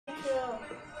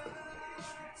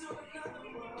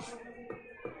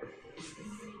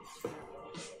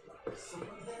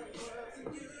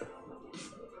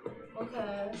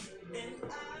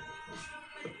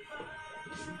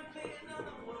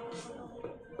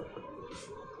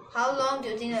How long do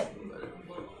you think that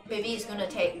baby is gonna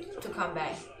take to come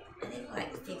back? I think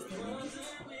like 15 minutes.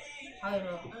 How do you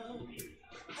know?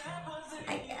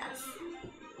 I guess.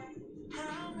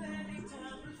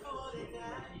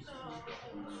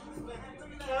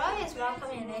 Kara is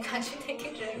welcoming and can't you take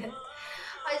a dragon?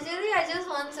 Actually, I just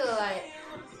want to like.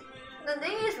 The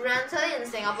thing is, rental in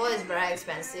Singapore is very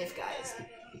expensive, guys.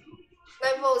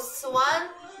 Like for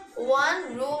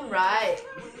one room, right,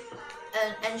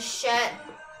 and shared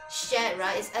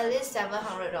right, it's at least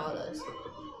 $700.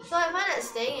 So I find that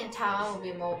staying in Taiwan would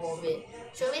be more worth it.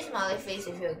 Show me smiley face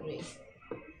if you agree.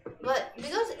 But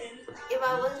because if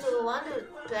I was to want to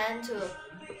plan to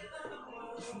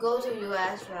go to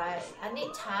US, right, I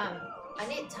need time. I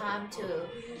need time to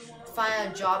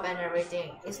find a job and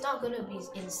everything. It's not gonna be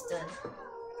instant.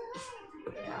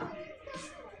 Yeah.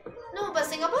 No, but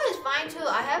Singapore is fine too.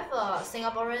 I have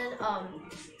Singaporean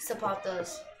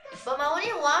supporters. But my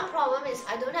only one problem is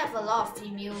I don't have a lot of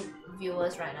female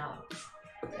viewers right now.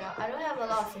 Yeah, I don't have a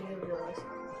lot of female viewers.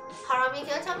 Harami,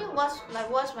 can you tell me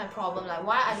what's my problem? Like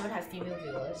why I don't have female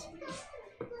viewers?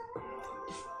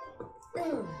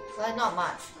 Like not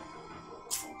much.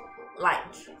 Like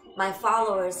my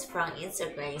followers from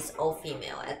Instagram is all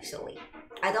female actually.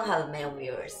 I don't have male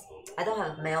viewers. I don't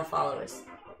have male followers.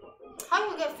 How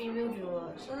you get female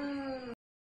viewers?